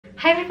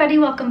Hi everybody,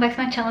 welcome back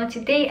to my channel.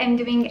 Today I'm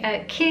doing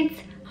a kids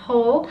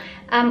haul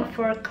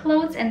for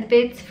clothes and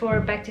bits for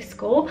back to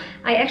school.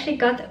 I actually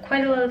got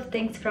quite a lot of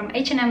things from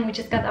H&M. We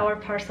just got our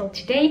parcel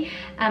today,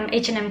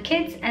 H&M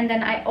Kids, and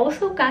then I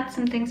also got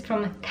some things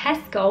from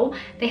Tesco.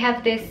 They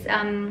have this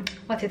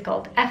what's it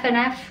called,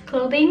 F&F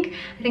Clothing.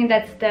 I think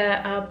that's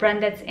the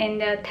brand that's in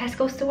the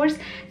Tesco stores.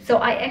 So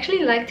I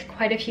actually liked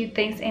quite a few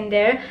things in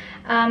there.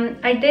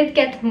 I did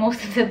get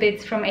most of the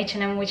bits from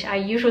H&M, which I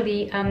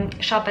usually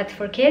shop at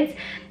for kids.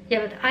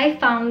 Yeah, but I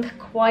found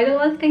quite a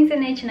lot of things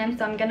in H&M,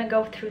 so I'm gonna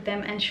go through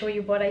them and show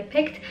you what I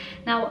picked.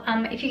 Now,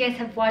 if you guys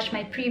have watched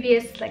my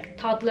previous like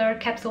toddler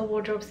capsule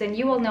wardrobes, then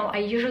you will know I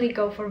usually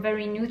go for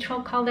very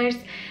neutral colors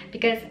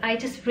because I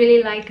just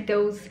really like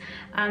those.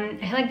 I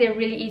feel like they're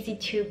really easy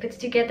to put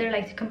together,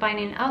 like to combine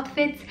in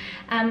outfits.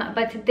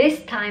 But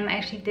this time I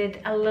actually did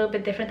a little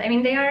bit different. I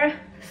mean, they are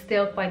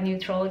still quite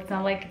neutral, it's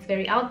not like it's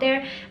very out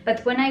there,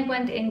 but when I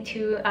went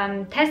into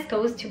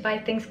Tesco's to buy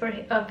things for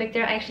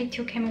Victor, I actually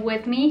took him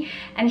with me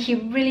and he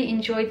really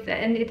enjoyed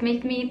that, and it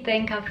made me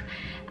think of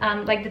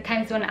like the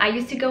times when I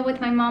used to go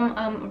with my mom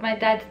or my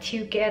dad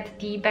to get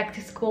the back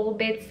to school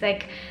bits,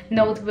 like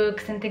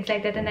notebooks and things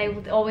like that, and I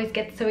would always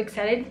get so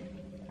excited.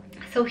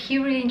 So he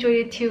really enjoyed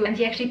it too, and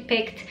he actually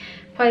picked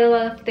quite a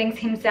lot of things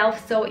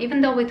himself. So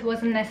even though it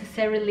wasn't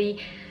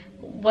necessarily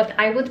what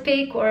I would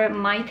pick or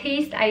my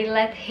taste, I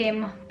let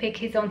him pick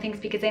his own things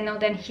because I know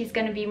then he's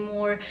gonna be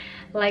more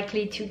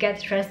likely to get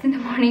dressed in the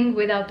morning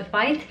without the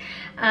fight,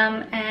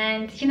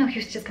 and you know,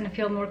 he's just gonna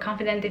feel more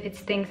confident if it's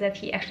things that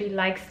he actually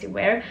likes to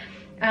wear.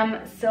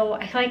 So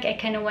I feel like I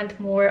kind of went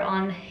more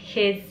on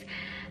his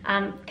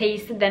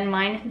taste than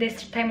mine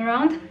this time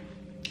around.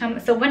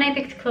 So when I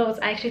picked clothes,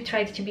 I actually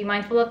tried to be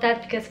mindful of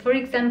that because, for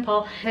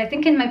example, I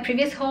think in my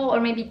previous haul or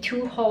maybe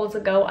 2 hauls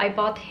ago, I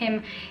bought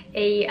him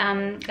a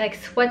like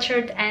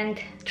sweatshirt and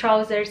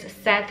trousers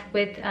set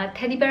with a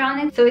teddy bear on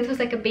it. So it was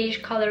like a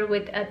beige color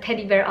with a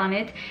teddy bear on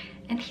it.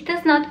 And he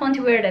does not want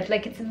to wear that.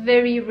 Like, it's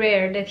very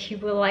rare that he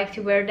will like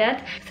to wear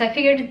that. So I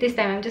figured this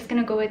time I'm just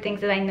gonna go with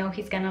things that I know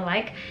he's gonna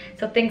like.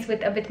 So things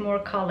with a bit more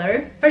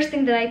color. First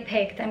thing that I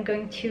picked, I'm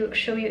going to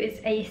show you,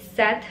 is a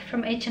set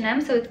from H&M.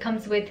 So it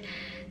comes with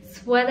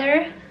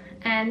sweater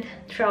and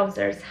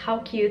trousers. How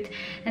cute.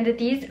 And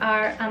these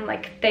are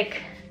like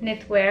thick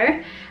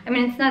knitwear. I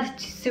mean, it's not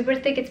super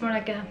thick, it's more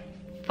like a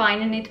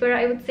fine knitwear,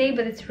 I would say,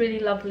 but it's really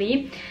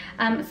lovely.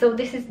 So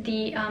this is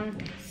the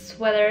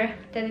sweater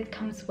that it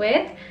comes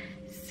with.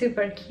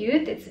 Super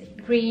cute. It's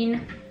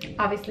green,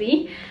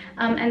 obviously,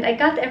 and I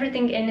got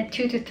everything in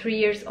 2 to 3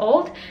 years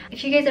old.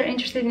 If you guys are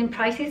interested in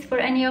prices for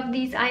any of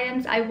these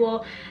items, I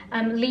will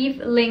leave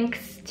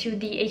links to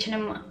the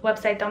H&M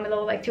website down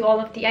below, like to all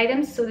of the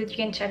items, so that you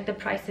can check the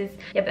prices.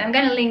 Yep, I'm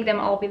gonna link them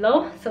all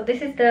below. So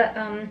this is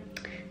the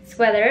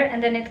sweater,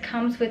 and then it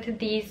comes with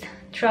these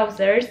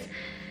trousers.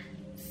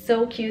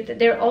 So cute.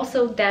 They're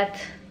also that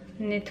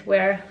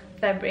knitwear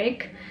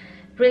fabric.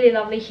 Really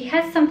lovely. He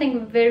has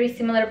something very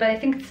similar, but I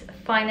think it's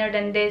finer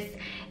than this,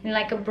 in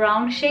like a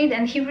brown shade,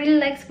 and he really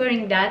likes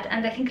wearing that,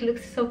 and I think it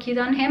looks so cute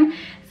on him.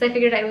 So I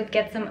figured I would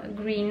get some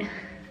green,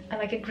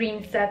 like a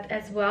green set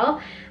as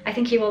well. I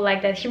think he will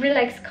like that. He really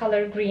likes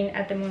color green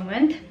at the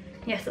moment.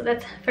 Yeah, so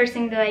that's first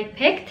thing that I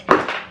picked.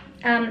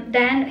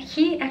 Then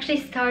he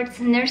actually starts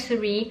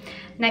nursery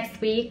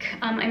next week.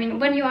 I mean,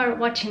 when you are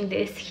watching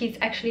this, he's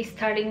actually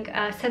starting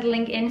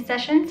settling in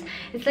sessions.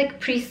 It's like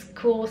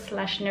preschool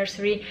slash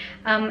nursery,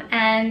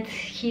 and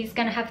he's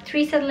gonna have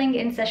 3 settling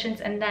in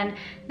sessions, and then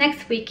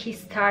next week he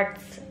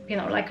starts, you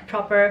know, like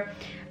proper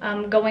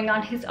going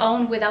on his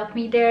own without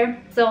me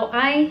there. So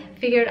I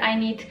figured I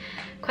need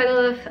quite a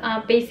lot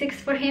of basics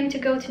for him to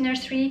go to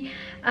nursery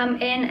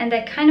in, and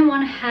I kind of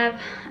want to have,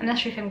 I'm not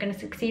sure if I'm going to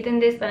succeed in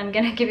this, but I'm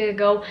going to give it a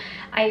go.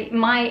 In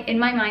my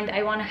mind,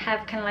 I want to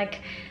have kind of like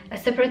a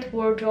separate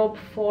wardrobe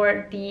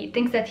for the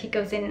things that he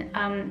goes in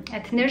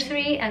at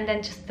nursery, and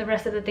then just the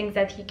rest of the things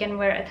that he can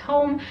wear at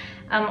home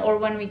or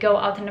when we go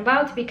out and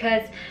about,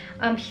 because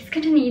he's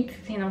going to need,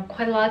 you know,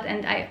 quite a lot,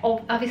 and I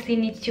obviously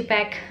need to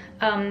pack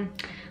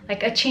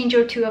like a change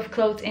or 2 of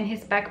clothes in his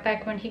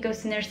backpack when he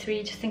goes to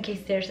nursery, just in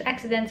case there's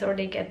accidents or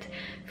they get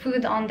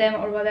food on them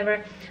or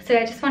whatever. So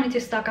I just wanted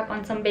to stock up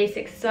on some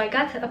basics. So I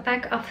got a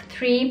pack of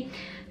 3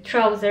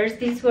 trousers.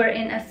 These were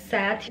in a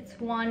set. It's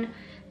 1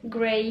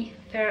 gray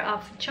pair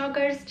of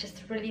joggers,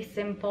 just really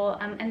simple,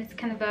 and it's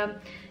kind of a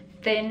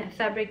thin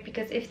fabric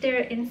because if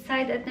they're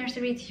inside at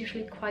nursery, it's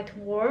usually quite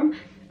warm.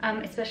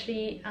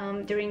 Especially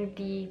during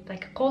the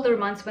like colder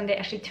months when they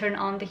actually turn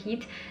on the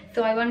heat.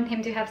 So I wanted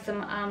him to have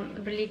some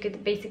really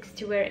good basics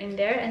to wear in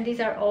there, and these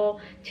are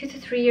all 2 to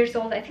 3 years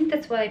old. I think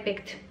that's why I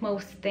picked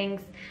most things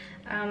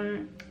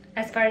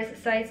as far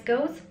as size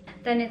goes.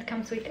 Then it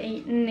comes with a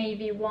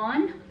navy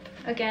one,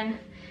 again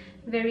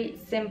very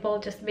simple,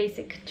 just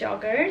basic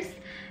joggers,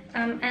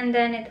 and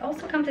then it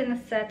also comes in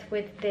a set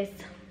with this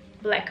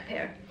black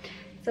pair.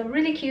 So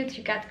really cute.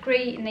 You got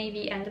gray,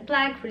 navy and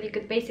black, really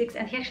good basics,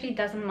 and he actually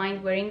doesn't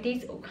mind wearing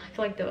these. Oh, I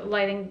feel like the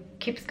lighting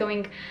keeps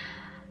going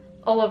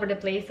all over the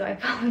place, so I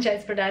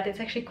apologize for that. It's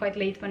actually quite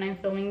late when I'm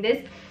filming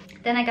this.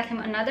 Then I got him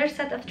another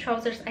set of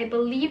trousers. I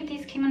believe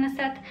these came in a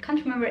set.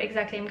 Can't remember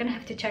exactly. I'm gonna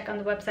have to check on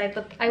the website,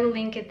 but I will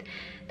link it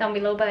down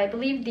below. But I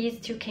believe these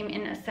two came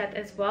in a set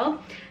as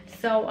well.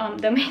 So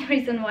the main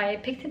reason why I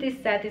picked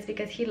this set is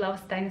because he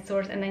loves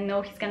dinosaurs, and I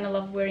know he's gonna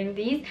love wearing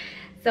these.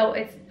 So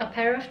it's a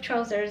pair of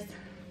trousers,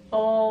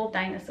 all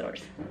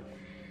dinosaurs.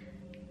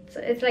 So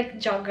it's like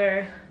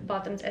jogger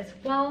bottoms as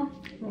well.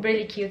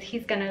 Really cute.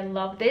 He's gonna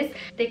love this.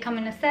 They come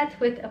in a set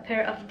with a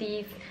pair of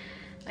these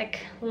like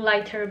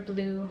lighter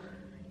blue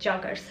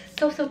joggers.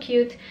 So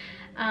cute.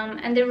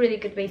 And they're really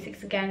good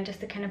basics, again,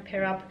 just to kind of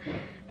pair up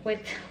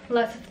with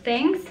lots of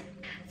things.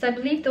 So I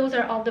believe those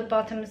are all the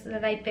bottoms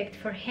that I picked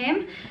for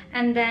him.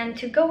 And then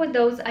to go with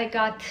those, I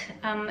got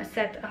a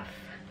set of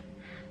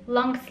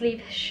long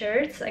sleeve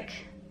shirts, like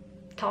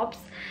tops,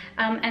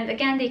 and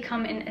again they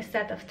come in a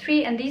set of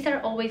 3, and these are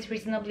always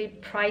reasonably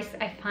priced.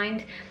 I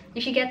find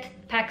if you get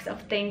packs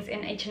of things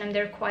in H&M,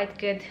 they're quite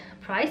good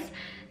price.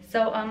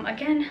 So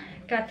again,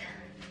 got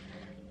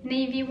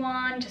navy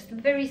one, just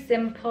very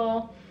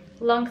simple,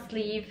 long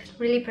sleeve,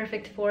 really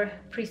perfect for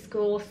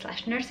preschool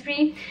 /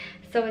 nursery.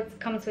 So it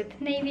comes with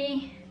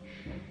navy,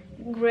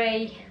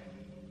 gray,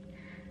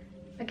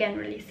 again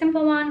really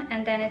simple one,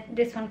 and then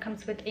this one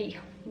comes with a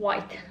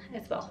white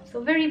as well.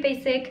 So very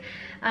basic,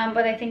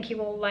 but I think he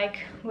will like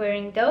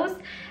wearing those.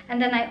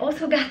 And then I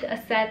also got a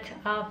set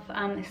of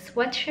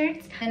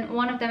sweatshirts, and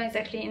one of them is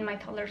actually in my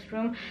toddler's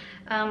room.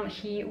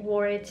 He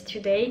wore it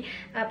today,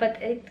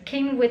 but it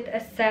came with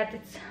a set.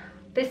 It's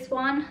this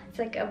one. It's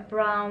like a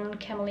brown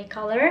camel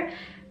color,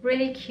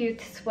 really cute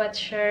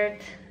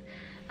sweatshirt.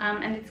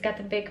 And it's got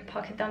a big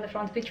pocket down the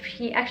front, which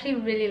he actually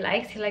really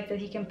likes. He likes that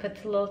he can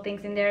put little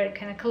things in there and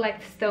kind of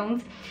collect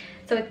stones.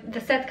 So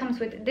the set comes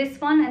with this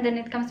one, and then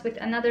it comes with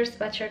another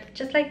sweatshirt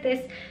just like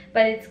this,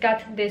 but it's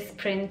got this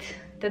print,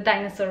 the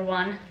dinosaur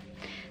one.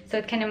 So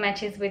it kind of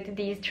matches with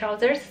these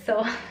trousers.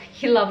 So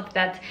he loved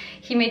that.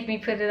 He made me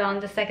put it on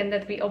the second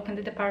that we opened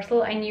the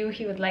parcel. I knew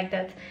he would like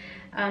that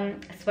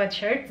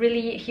sweatshirt.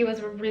 Really, he was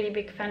a really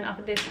big fan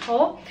of this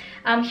haul.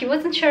 He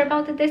wasn't sure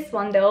about this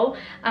one though.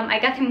 I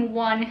got him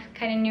one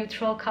kind of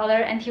neutral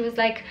color, and he was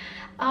like,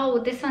 oh,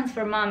 this one's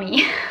for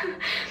mommy.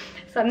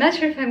 So I'm not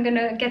sure if I'm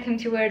gonna get him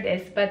to wear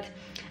this, but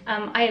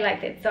I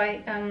liked it, so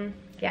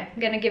yeah, I'm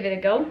gonna give it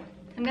a go.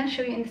 I'm gonna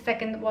show you in a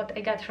second what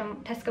I got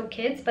from Tesco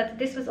Kids, but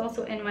this was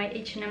also in my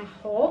H&M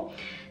haul.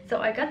 So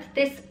I got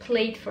this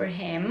plate for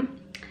him.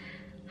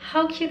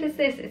 How cute is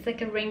this? It's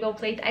like a rainbow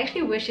plate. I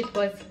actually wish it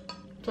was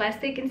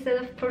plastic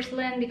instead of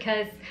porcelain,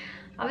 because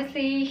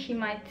obviously he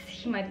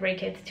might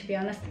break it, to be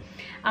honest.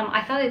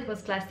 I thought it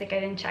was plastic, I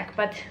didn't check,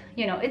 but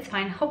you know, it's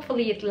fine.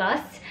 Hopefully it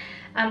lasts,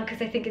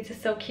 because I think it's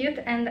so cute.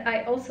 And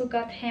I also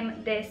got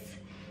him this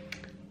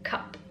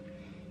cup.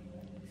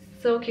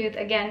 So cute.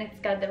 Again, it's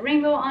got the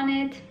rainbow on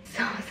it,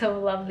 so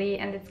lovely,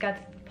 and it's got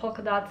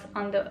polka dots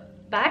on the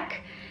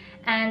back,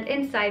 and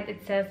inside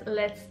it says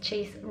let's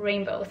chase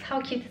rainbows.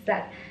 How cute is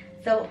that?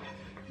 So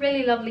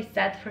really lovely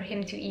set for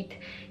him to eat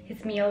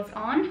his meals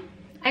on.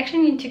 I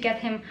actually need to get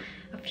him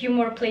a few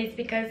more plates,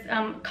 because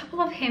a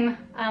couple of him,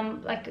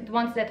 like the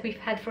ones that we've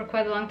had for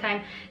quite a long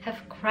time, have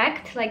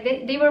cracked. Like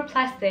they were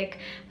plastic,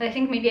 but I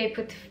think maybe I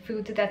put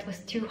food that was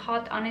too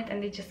hot on it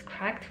and they just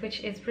cracked,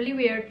 which is really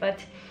weird,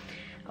 but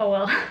oh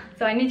well.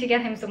 So I need to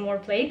get him some more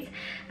plates.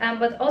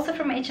 But also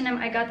from H&M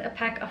I got a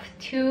pack of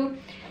 2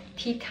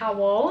 tea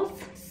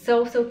towels.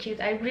 So cute.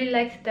 I really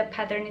liked the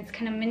pattern. It's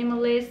kind of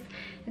minimalist.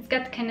 It's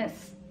got kind of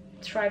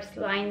stripes,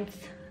 lines.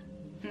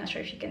 I'm not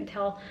sure if you can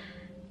tell.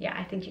 Yeah,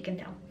 I think you can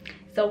tell.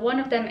 So one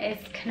of them is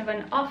kind of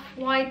an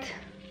off-white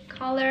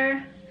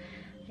color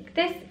like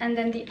this, and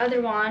then the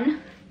other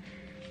one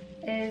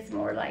is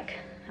more like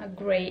a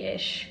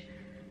grayish,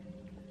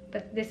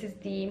 but this is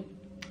the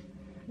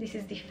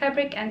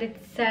fabric, and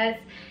it says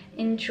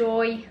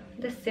enjoy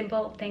the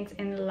simple things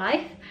in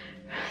life.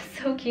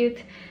 So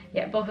cute.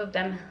 Yeah, both of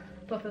them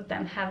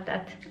have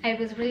that. I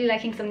was really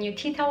liking some new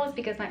tea towels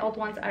because my old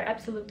ones are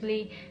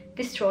absolutely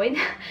destroyed,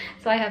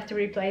 so I have to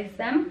replace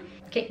them.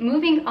 Okay,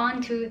 moving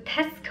on to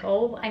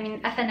Tesco, I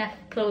mean F&F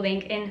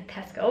Clothing in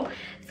Tesco.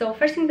 So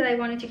first thing that I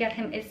wanted to get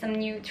him is some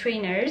new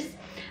trainers.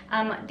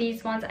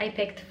 These ones I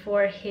picked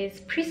for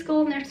his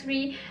preschool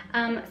nursery.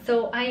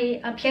 So he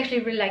actually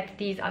really liked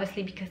these,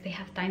 obviously, because they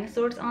have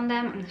dinosaurs on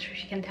them. I'm not sure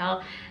if you can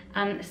tell.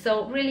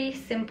 So really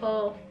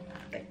simple,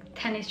 like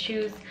tennis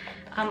shoes.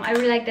 I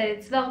really like that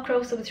it's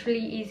Velcro, so it's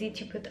really easy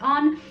to put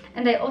on.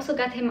 And I also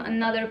got him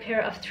another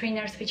pair of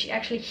trainers, which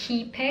actually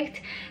he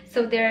picked.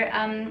 So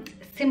they're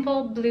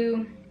simple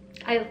blue.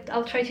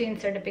 I'll try to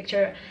insert a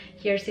picture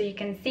here so you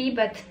can see,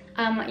 but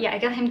yeah, I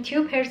got him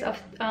 2 pairs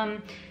of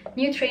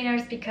new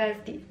trainers, because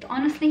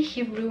honestly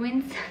he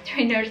ruins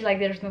trainers like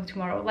there's no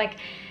tomorrow. Like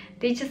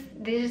they just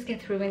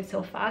get ruined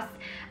so fast,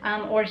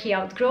 or he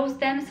outgrows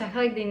them, so I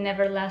feel like they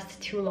never last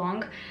too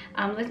long.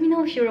 Let me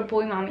know if you're a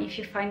boy mom, if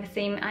you find the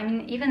same. I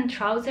mean, even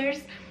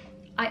trousers,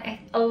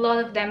 a lot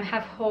of them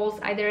have holes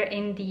either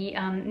in the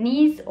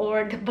knees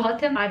or the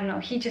bottom. I don't know,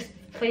 he just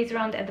plays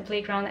around at the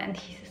playground and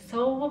he's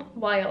so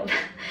wild.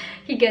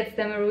 He gets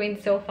them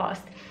ruined so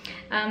fast.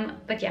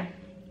 But yeah,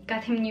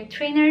 got him new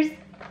trainers.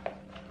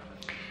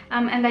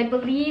 And I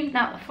believe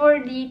now for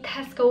the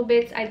Tesco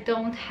bits, I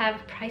don't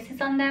have prices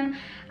on them,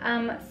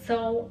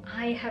 so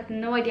I have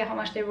no idea how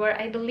much they were.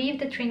 I believe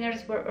the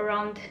trainers were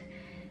around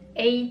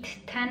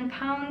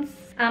 £8–10.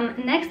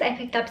 Next I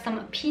picked up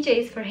some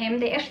PJs for him.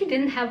 They actually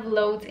didn't have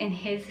loads in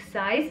his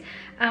size,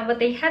 but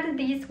they had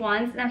these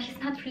ones. Now he's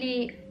not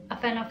really a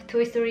fan of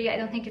Toy Story. I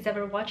don't think he's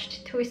ever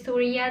watched Toy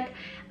Story yet,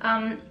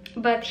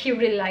 but he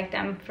really liked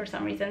them for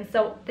some reason.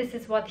 So this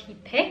is what he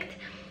picked.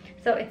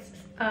 So it's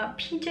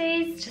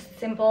PJs, just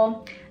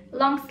simple,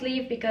 long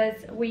sleeve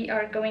because we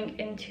are going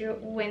into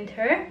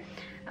winter.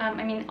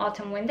 I mean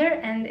autumn winter,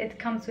 and it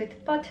comes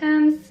with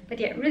bottoms, but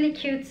yeah, really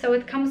cute. So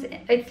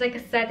it's like a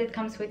set. It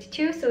comes with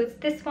two, so it's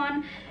this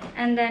one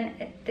and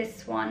then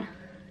this one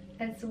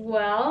as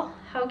well.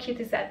 How cute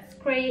is that? It's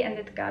gray and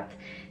it's got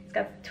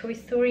Toy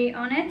Story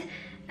on it,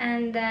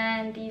 and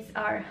then these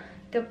are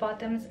the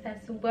bottoms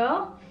as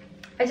well.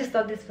 I just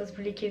thought this was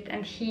really cute,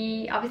 and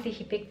he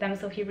picked them,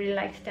 so he really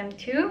liked them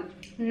too.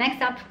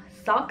 Next up,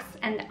 socks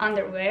and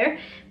underwear,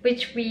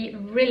 which we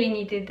really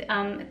needed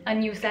a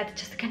new set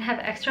just to kind of have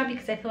extra,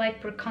 because I feel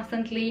like we're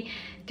constantly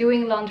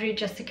doing laundry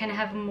just to kind of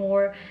have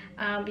more,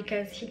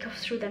 because he goes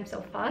through them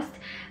so fast.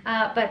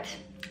 But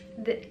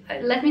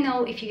let me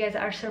know if you guys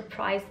are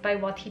surprised by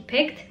what he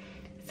picked.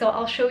 So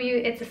I'll show you.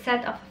 It's a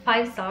set of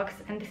 5 socks,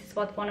 and this is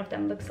what one of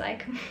them looks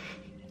like.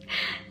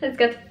 It's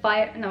got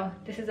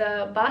this is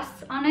a bus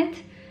on it,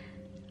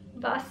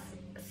 bus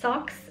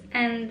socks,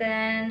 and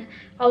then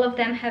all of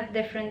them have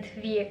different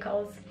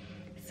vehicles.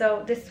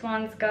 So this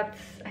one's got,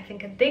 I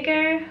think, a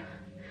digger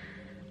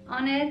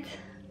on it.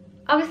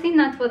 Obviously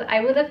not what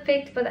I would have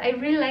picked, but I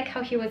really like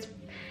how he was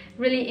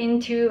really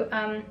into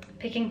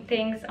picking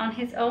things on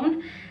his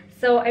own.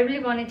 So I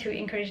really wanted to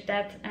encourage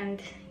that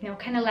and, you know,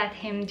 kind of let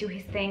him do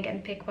his thing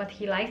and pick what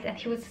he liked, and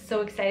he was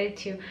so excited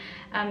to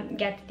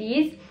get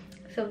these.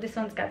 So this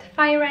one's got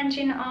fire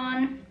engine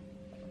on,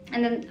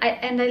 and then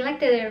I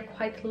like that they're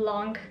quite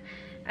long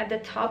at the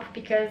top,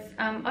 because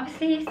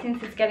obviously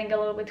since it's getting a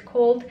little bit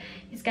cold,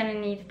 he's gonna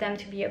need them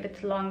to be a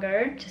bit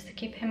longer just to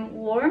keep him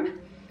warm.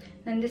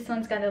 Then this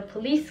one's got a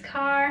police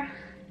car,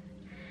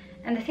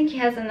 and I think he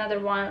has another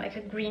one, like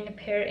a green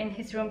pair, in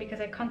his room because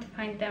I can't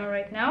find them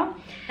right now.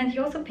 And he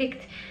also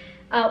picked,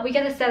 we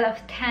got a set of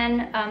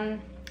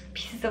 10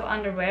 pieces of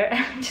underwear.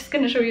 I'm just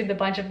gonna show you the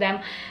bunch of them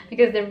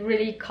because they're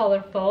really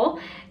colorful.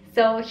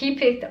 So he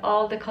picked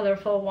all the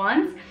colorful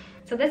ones.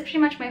 So that's pretty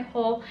much my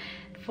haul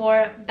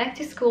for back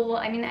to school.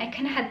 I mean, I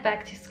kind of had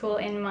back to school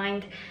in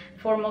mind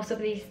for most of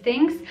these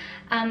things,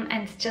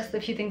 and just a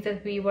few things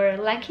that we were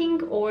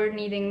lacking or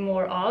needing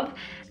more of.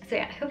 So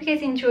yeah, I hope you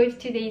guys enjoyed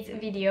today's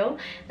video.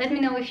 Let me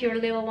know if your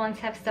little ones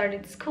have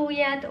started school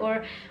yet,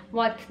 or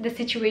what the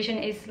situation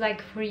is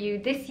like for you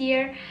this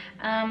year.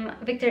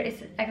 Victor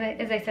is,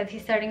 as I said,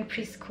 he's starting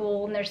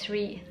preschool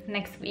nursery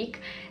next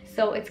week,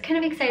 so it's kind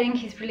of exciting.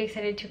 He's really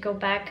excited to go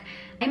back.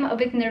 I'm a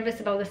bit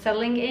nervous about the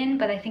settling in,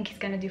 but I think he's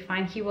gonna do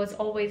fine. He was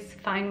always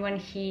fine when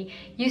he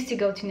used to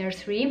go to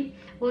nursery.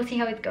 We'll see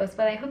how it goes,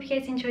 but I hope you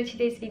guys enjoyed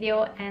today's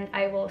video, and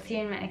I will see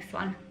you in my next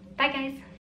one. Bye guys!